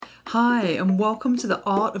Hi, and welcome to the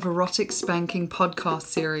Art of Erotic Spanking podcast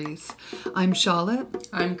series. I'm Charlotte.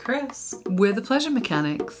 I'm Chris. We're the Pleasure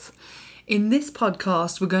Mechanics. In this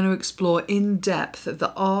podcast, we're going to explore in depth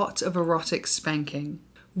the art of erotic spanking.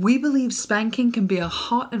 We believe spanking can be a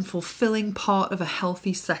hot and fulfilling part of a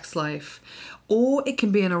healthy sex life, or it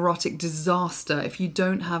can be an erotic disaster if you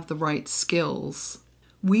don't have the right skills.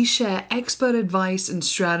 We share expert advice and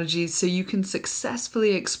strategies so you can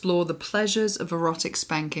successfully explore the pleasures of erotic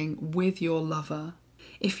spanking with your lover.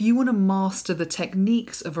 If you want to master the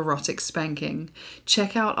techniques of erotic spanking,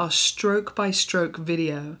 check out our stroke-by-stroke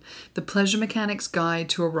video, The Pleasure Mechanics Guide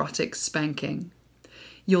to Erotic Spanking.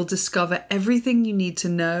 You'll discover everything you need to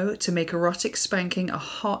know to make erotic spanking a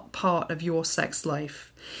hot part of your sex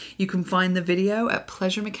life. You can find the video at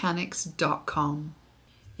pleasuremechanics.com.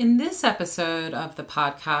 In this episode of the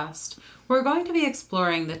podcast, we're going to be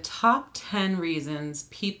exploring the top 10 reasons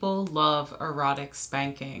people love erotic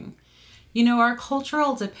spanking. You know, our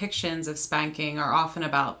cultural depictions of spanking are often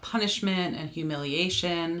about punishment and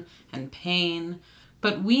humiliation and pain,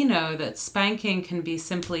 but we know that spanking can be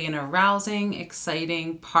simply an arousing,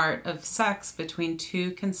 exciting part of sex between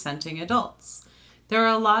two consenting adults. There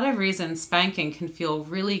are a lot of reasons spanking can feel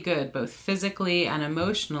really good both physically and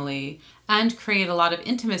emotionally and create a lot of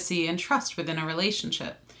intimacy and trust within a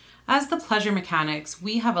relationship. As the Pleasure Mechanics,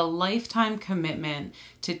 we have a lifetime commitment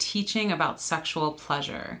to teaching about sexual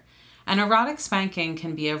pleasure. And erotic spanking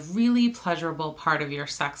can be a really pleasurable part of your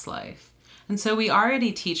sex life. And so we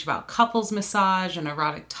already teach about couples massage and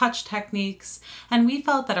erotic touch techniques, and we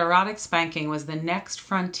felt that erotic spanking was the next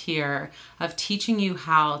frontier of teaching you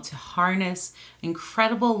how to harness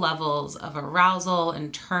incredible levels of arousal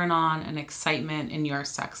and turn on and excitement in your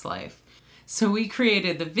sex life. So we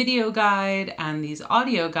created the video guide and these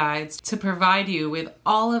audio guides to provide you with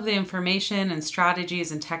all of the information and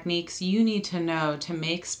strategies and techniques you need to know to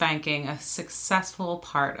make spanking a successful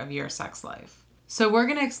part of your sex life. So we're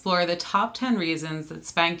going to explore the top 10 reasons that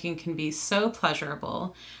spanking can be so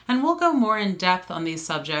pleasurable, and we'll go more in depth on these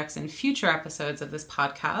subjects in future episodes of this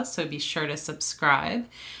podcast, so be sure to subscribe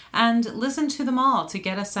and listen to them all to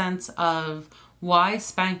get a sense of why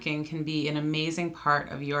spanking can be an amazing part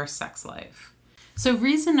of your sex life. So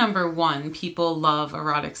reason number 1 people love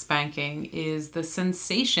erotic spanking is the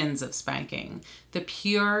sensations of spanking, the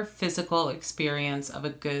pure physical experience of a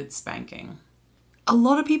good spanking. A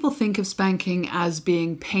lot of people think of spanking as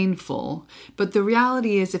being painful, but the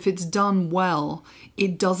reality is if it's done well,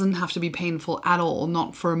 it doesn't have to be painful at all,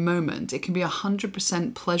 not for a moment. It can be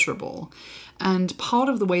 100% pleasurable. And part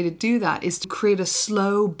of the way to do that is to create a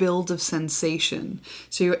slow build of sensation.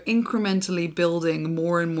 So you're incrementally building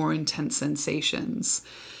more and more intense sensations.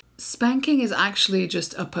 Spanking is actually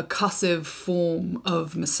just a percussive form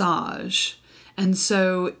of massage. And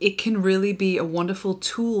so it can really be a wonderful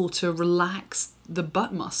tool to relax the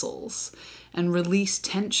butt muscles and release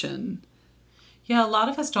tension. Yeah, a lot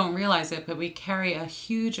of us don't realize it, but we carry a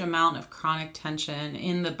huge amount of chronic tension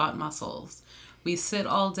in the butt muscles. We sit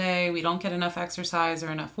all day, we don't get enough exercise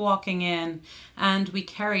or enough walking in, and we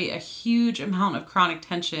carry a huge amount of chronic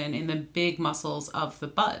tension in the big muscles of the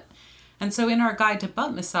butt. And so in our guide to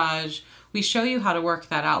butt massage, we show you how to work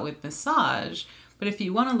that out with massage. But if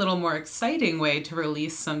you want a little more exciting way to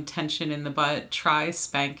release some tension in the butt, try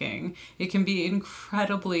spanking. It can be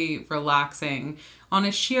incredibly relaxing on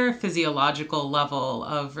a sheer physiological level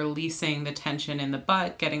of releasing the tension in the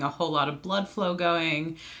butt, getting a whole lot of blood flow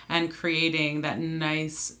going, and creating that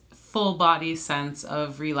nice full body sense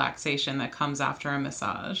of relaxation that comes after a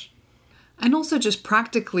massage. And also just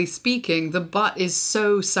practically speaking, the butt is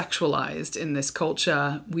so sexualized in this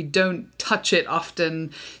culture. We don't touch it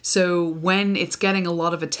often. So when it's getting a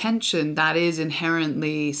lot of attention, that is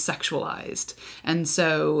inherently sexualized. And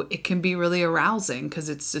so it can be really arousing because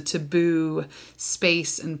it's a taboo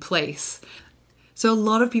space and place. So a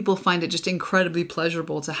lot of people find it just incredibly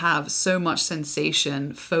pleasurable to have so much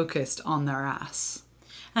sensation focused on their ass.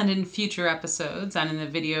 And in future episodes and in the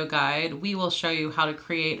video guide, we will show you how to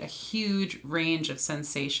create a huge range of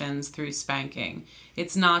sensations through spanking.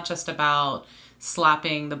 It's not just about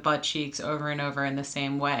slapping the butt cheeks over and over in the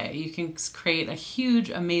same way. You can create a huge,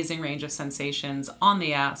 amazing range of sensations on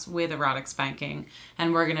the ass with erotic spanking,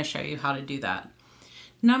 and we're going to show you how to do that.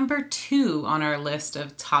 Number 2 on our list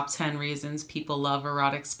of top 10 reasons people love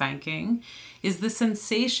erotic spanking is the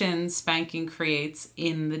sensation spanking creates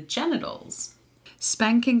in the genitals.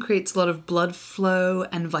 Spanking creates a lot of blood flow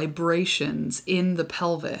and vibrations in the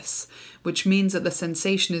pelvis, which means that the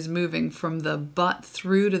sensation is moving from the butt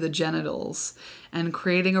through to the genitals and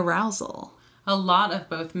creating arousal. A lot of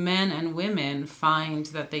both men and women find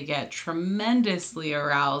that they get tremendously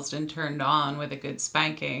aroused and turned on with a good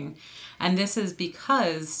spanking. And this is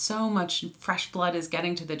because so much fresh blood is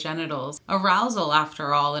getting to the genitals. Arousal,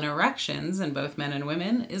 after all, in erections in both men and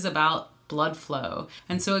women is about blood flow.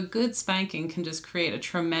 And so a good spanking can just create a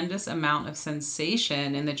tremendous amount of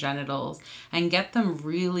sensation in the genitals and get them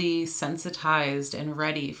really sensitized and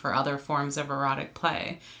ready for other forms of erotic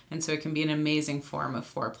play. And so it can be an amazing form of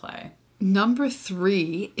foreplay. Number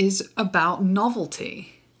 3 is about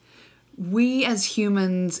novelty. We as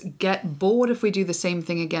humans get bored if we do the same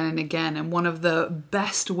thing again and again. And one of the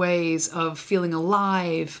best ways of feeling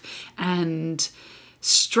alive and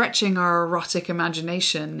stretching our erotic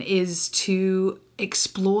imagination is to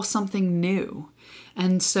explore something new.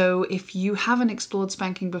 And so if you haven't explored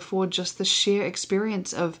spanking before, just the sheer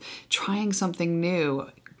experience of trying something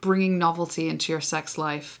new, bringing novelty into your sex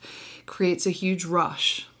life, creates a huge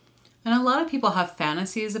rush. And a lot of people have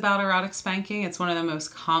fantasies about erotic spanking. It's one of the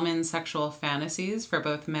most common sexual fantasies for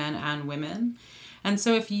both men and women. And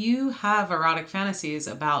so if you have erotic fantasies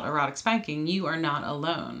about erotic spanking, you are not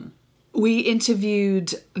alone. We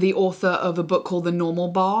interviewed the author of a book called The Normal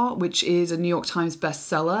Bar, which is a New York Times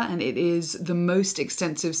bestseller, and it is the most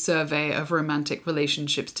extensive survey of romantic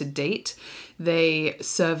relationships to date. They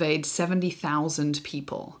surveyed 70,000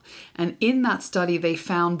 people. And in that study, they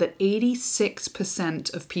found that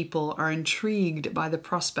 86% of people are intrigued by the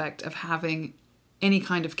prospect of having any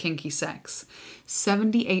kind of kinky sex.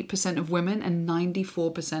 78% of women and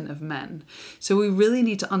 94% of men. So we really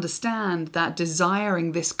need to understand that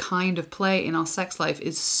desiring this kind of play in our sex life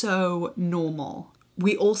is so normal.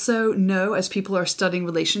 We also know, as people are studying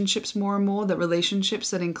relationships more and more, that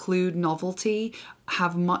relationships that include novelty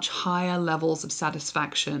have much higher levels of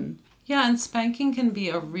satisfaction. Yeah, and spanking can be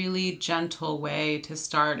a really gentle way to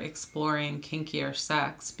start exploring kinkier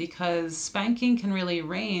sex, because spanking can really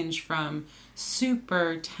range from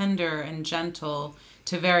super tender and gentle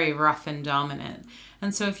to very rough and dominant.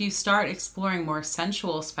 And so if you start exploring more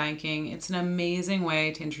sensual spanking, it's an amazing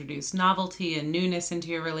way to introduce novelty and newness into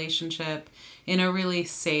your relationship in a really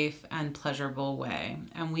safe and pleasurable way.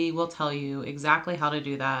 And we will tell you exactly how to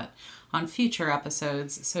do that on future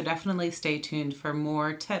episodes, so definitely stay tuned for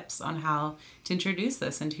more tips on how to introduce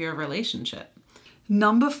this into your relationship.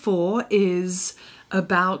 Number 4 is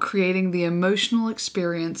about creating the emotional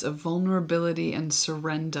experience of vulnerability and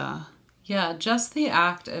surrender. Yeah, just the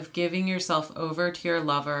act of giving yourself over to your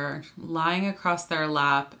lover, lying across their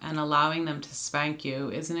lap, and allowing them to spank you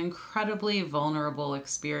is an incredibly vulnerable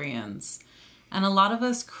experience. And a lot of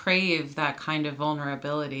us crave that kind of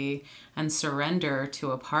vulnerability and surrender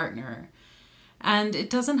to a partner. And it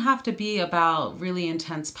doesn't have to be about really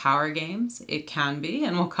intense power games. It can be,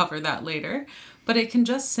 and we'll cover that later. But it can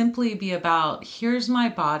just simply be about, here's my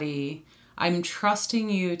body. I'm trusting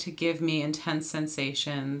you to give me intense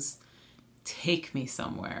sensations. Take me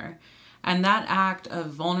somewhere. And that act of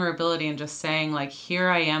vulnerability and just saying, like, here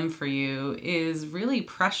I am for you is really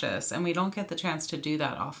precious. And we don't get the chance to do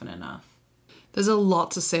that often enough. There's a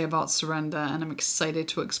lot to say about surrender, and I'm excited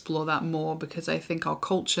to explore that more because I think our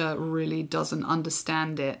culture really doesn't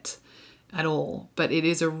understand it at all. But it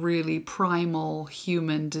is a really primal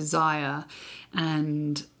human desire,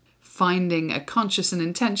 and finding a conscious and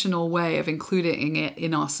intentional way of including it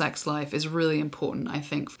in our sex life is really important, I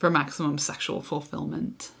think, for maximum sexual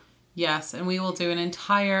fulfillment. Yes, and we will do an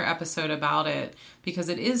entire episode about it because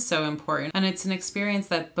it is so important, and it's an experience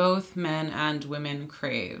that both men and women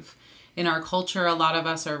crave. In our culture, a lot of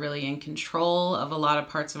us are really in control of a lot of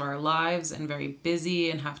parts of our lives and very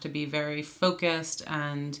busy and have to be very focused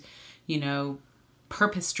and,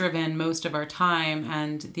 purpose-driven most of our time.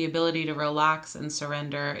 And the ability to relax and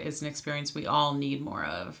surrender is an experience we all need more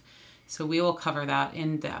of. So we will cover that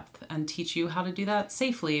in depth and teach you how to do that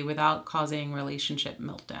safely without causing relationship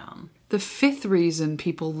meltdown. The 5th reason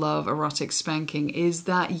people love erotic spanking is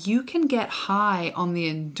that you can get high on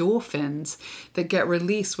the endorphins that get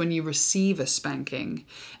released when you receive a spanking.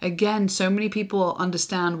 Again, so many people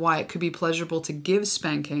understand why it could be pleasurable to give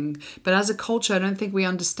spanking, but as a culture, I don't think we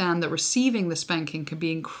understand that receiving the spanking can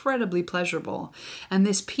be incredibly pleasurable. And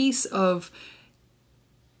this piece of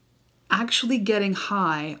actually getting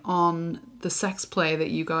high on the sex play that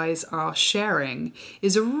you guys are sharing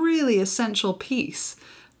is a really essential piece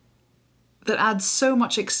that adds so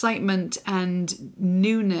much excitement and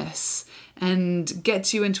newness and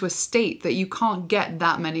gets you into a state that you can't get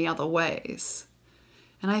that many other ways.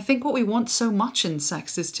 And I think what we want so much in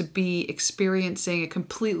sex is to be experiencing a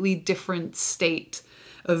completely different state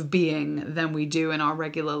of being than we do in our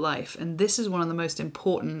regular life. And this is one of the most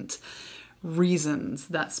important reasons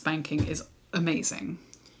that spanking is amazing.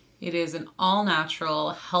 It is an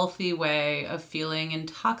all-natural, healthy way of feeling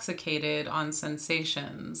intoxicated on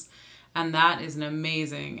sensations. And that is an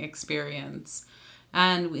amazing experience.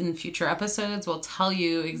 And in future episodes, we'll tell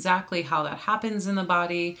you exactly how that happens in the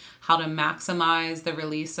body, how to maximize the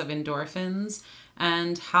release of endorphins,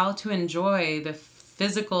 and how to enjoy the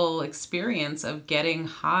physical experience of getting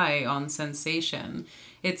high on sensation.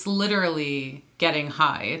 It's literally getting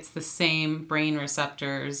high. It's the same brain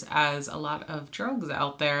receptors as a lot of drugs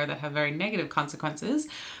out there that have very negative consequences,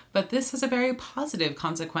 but this has a very positive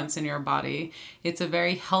consequence in your body. It's a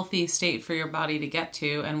very healthy state for your body to get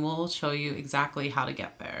to, and we'll show you exactly how to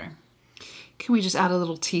get there. Can we just add a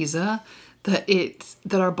little teaser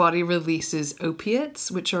that our body releases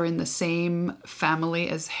opiates, which are in the same family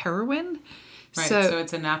as heroin? Right, so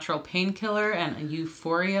it's a natural painkiller and a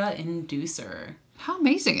euphoria inducer. How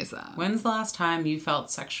amazing is that? When's the last time you felt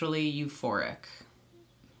sexually euphoric?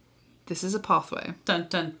 This is a pathway. Dun,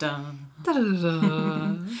 dun, dun. Da, da, da,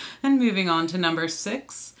 da. And moving on to number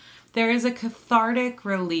 6, there is a cathartic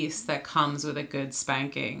release that comes with a good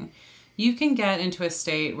spanking. You can get into a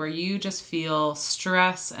state where you just feel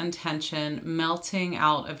stress and tension melting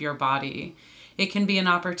out of your body. It can be an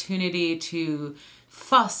opportunity to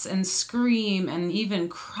fuss and scream and even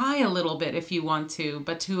cry a little bit if you want to,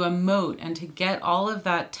 but to emote and to get all of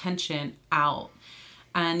that tension out.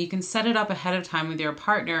 And you can set it up ahead of time with your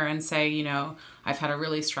partner and say, you know, I've had a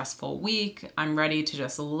really stressful week. I'm ready to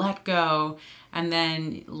just let go, and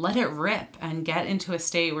then let it rip and get into a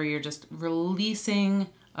state where you're just releasing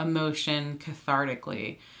emotion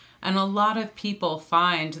cathartically. And a lot of people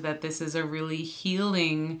find that this is a really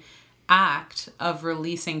healing act of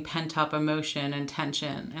releasing pent-up emotion and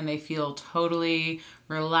tension, and they feel totally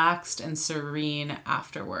relaxed and serene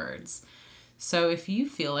afterwards. So if you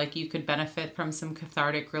feel like you could benefit from some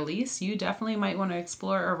cathartic release, you definitely might want to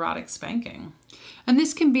explore erotic spanking. And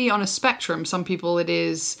this can be on a spectrum. Some people it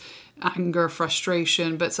is anger,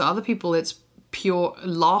 frustration, but to other people it's pure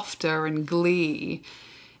laughter and glee.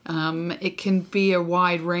 It can be a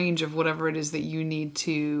wide range of whatever it is that you need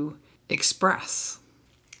to express.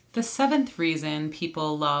 The 7th reason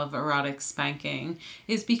people love erotic spanking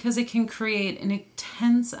is because it can create an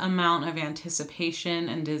intense amount of anticipation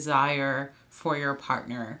and desire for your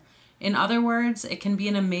partner. In other words, it can be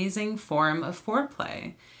an amazing form of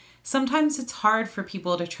foreplay. Sometimes it's hard for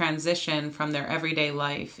people to transition from their everyday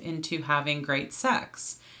life into having great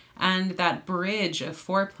sex, and that bridge of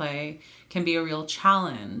foreplay can be a real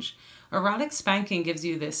challenge. Erotic spanking gives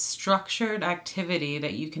you this structured activity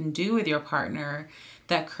that you can do with your partner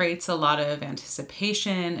that creates a lot of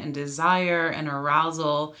anticipation and desire and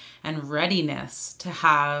arousal and readiness to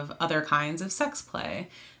have other kinds of sex play.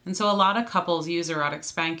 And so a lot of couples use erotic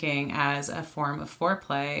spanking as a form of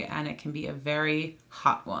foreplay, and it can be a very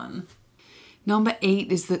hot one. Number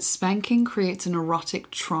 8 is that spanking creates an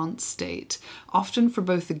erotic trance state, often for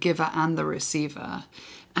both the giver and the receiver.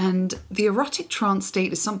 And the erotic trance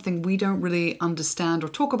state is something we don't really understand or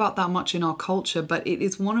talk about that much in our culture, but it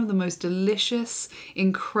is one of the most delicious,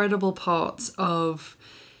 incredible parts of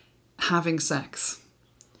having sex.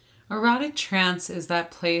 Erotic trance is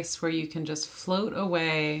that place where you can just float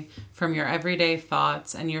away from your everyday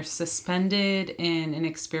thoughts and you're suspended in an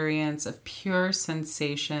experience of pure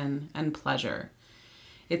sensation and pleasure.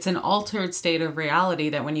 It's an altered state of reality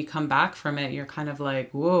that when you come back from it, you're kind of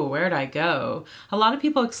like, whoa, where'd I go? A lot of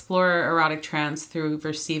people explore erotic trance through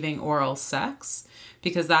receiving oral sex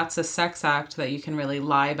because that's a sex act that you can really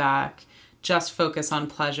lie back, just focus on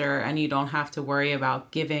pleasure, and you don't have to worry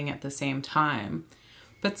about giving at the same time.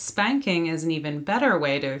 But spanking is an even better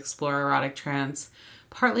way to explore erotic trance,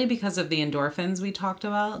 partly because of the endorphins we talked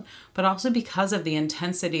about, but also because of the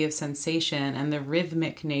intensity of sensation and the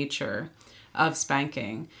rhythmic nature of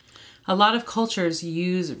spanking. A lot of cultures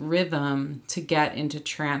use rhythm to get into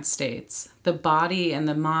trance states. The body and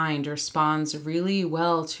the mind responds really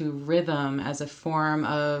well to rhythm as a form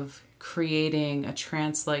of creating a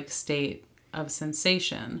trance-like state of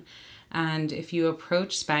sensation. And if you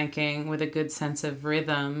approach spanking with a good sense of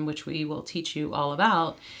rhythm, which we will teach you all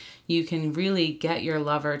about, you can really get your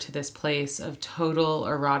lover to this place of total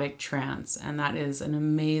erotic trance. And that is an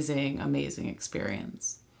amazing, amazing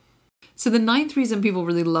experience. So the 9th reason people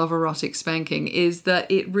really love erotic spanking is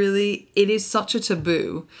that it is such a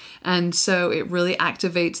taboo. And so it really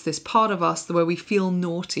activates this part of us where we feel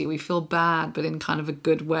naughty, we feel bad, but in kind of a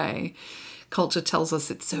good way. Culture tells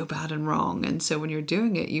us it's so bad and wrong. And so when you're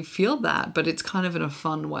doing it, you feel that, but it's kind of in a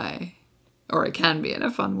fun way. Or it can be in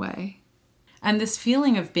a fun way. And this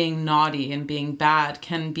feeling of being naughty and being bad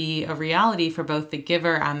can be a reality for both the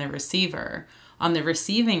giver and the receiver. on the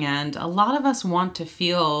receiving end, a lot of us want to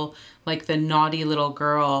feel like the naughty little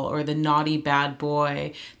girl or the naughty bad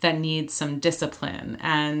boy that needs some discipline.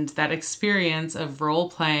 And that experience of role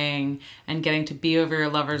playing and getting to be over your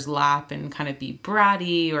lover's lap and kind of be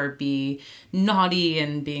bratty or be naughty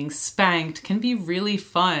and being spanked can be really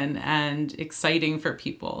fun and exciting for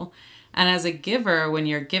people. And as a giver, when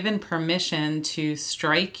you're given permission to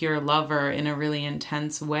strike your lover in a really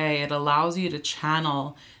intense way, it allows you to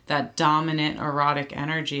channel that dominant erotic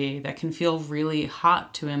energy that can feel really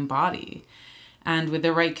hot to embody. And with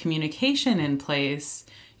the right communication in place,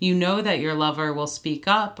 you know that your lover will speak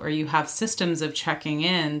up, or you have systems of checking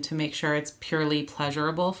in to make sure it's purely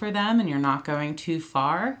pleasurable for them and you're not going too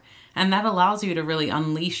far. And that allows you to really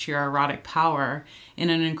unleash your erotic power in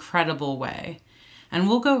an incredible way. And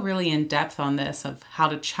we'll go really in depth on this of how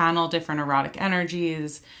to channel different erotic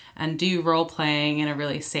energies and do role playing in a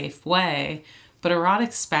really safe way. But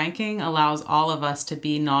erotic spanking allows all of us to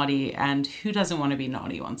be naughty, and who doesn't want to be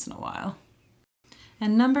naughty once in a while?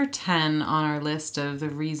 And number 10 on our list of the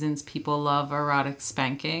reasons people love erotic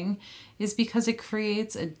spanking is because it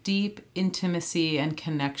creates a deep intimacy and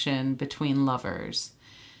connection between lovers.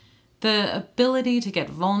 The ability to get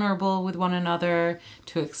vulnerable with one another,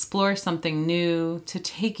 to explore something new, to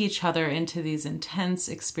take each other into these intense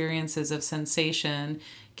experiences of sensation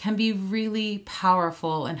can be really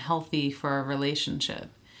powerful and healthy for a relationship.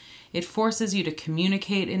 It forces you to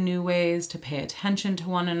communicate in new ways, to pay attention to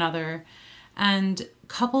one another, and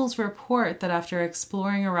couples report that after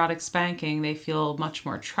exploring erotic spanking, they feel much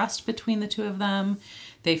more trust between the two of them.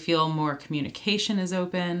 They feel more communication is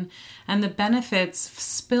open, and the benefits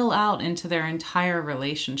spill out into their entire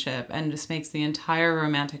relationship and just makes the entire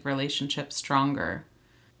romantic relationship stronger.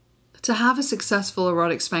 To have a successful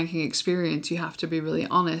erotic spanking experience, you have to be really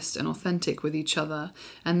honest and authentic with each other,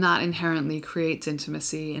 and that inherently creates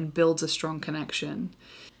intimacy and builds a strong connection.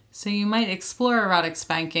 So you might explore erotic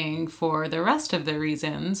spanking for the rest of the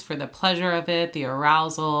reasons, for the pleasure of it, the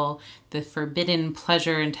arousal, the forbidden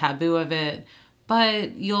pleasure and taboo of it,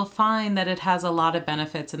 but you'll find that it has a lot of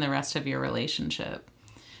benefits in the rest of your relationship.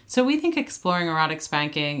 So we think exploring erotic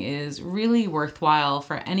spanking is really worthwhile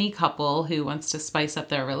for any couple who wants to spice up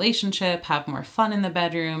their relationship, have more fun in the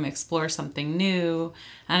bedroom, explore something new,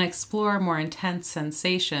 and explore more intense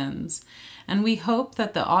sensations. And we hope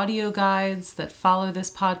that the audio guides that follow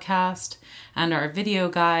this podcast and our video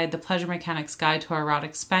guide, the Pleasure Mechanics Guide to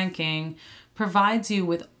Erotic Spanking, provides you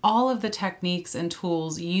with all of the techniques and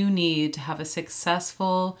tools you need to have a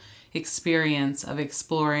successful experience of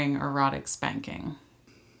exploring erotic spanking.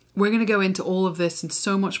 We're going to go into all of this in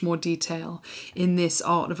so much more detail in this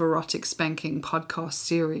Art of Erotic Spanking podcast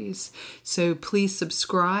series. So please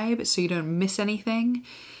subscribe so you don't miss anything.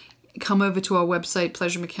 Come over to our website,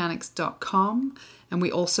 pleasuremechanics.com, and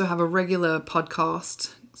we also have a regular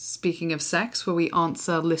podcast, Speaking of Sex, where we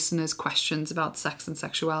answer listeners' questions about sex and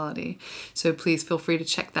sexuality. So please feel free to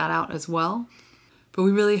check that out as well. But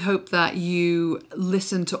we really hope that you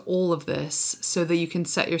listen to all of this so that you can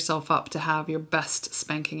set yourself up to have your best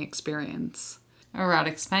spanking experience.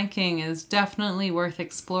 Erotic spanking is definitely worth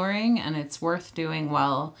exploring, and it's worth doing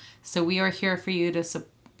well. So we are here for you to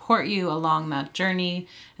support you along that journey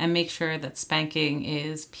and make sure that spanking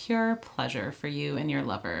is pure pleasure for you and your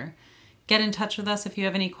lover. Get in touch with us if you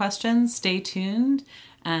have any questions. Stay tuned,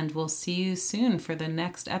 and we'll see you soon for the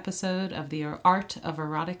next episode of the Art of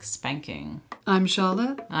Erotic Spanking. I'm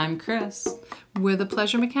Charlotte. I'm Chris. We're the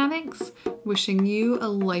Pleasure Mechanics, wishing you a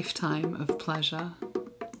lifetime of pleasure.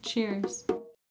 Cheers.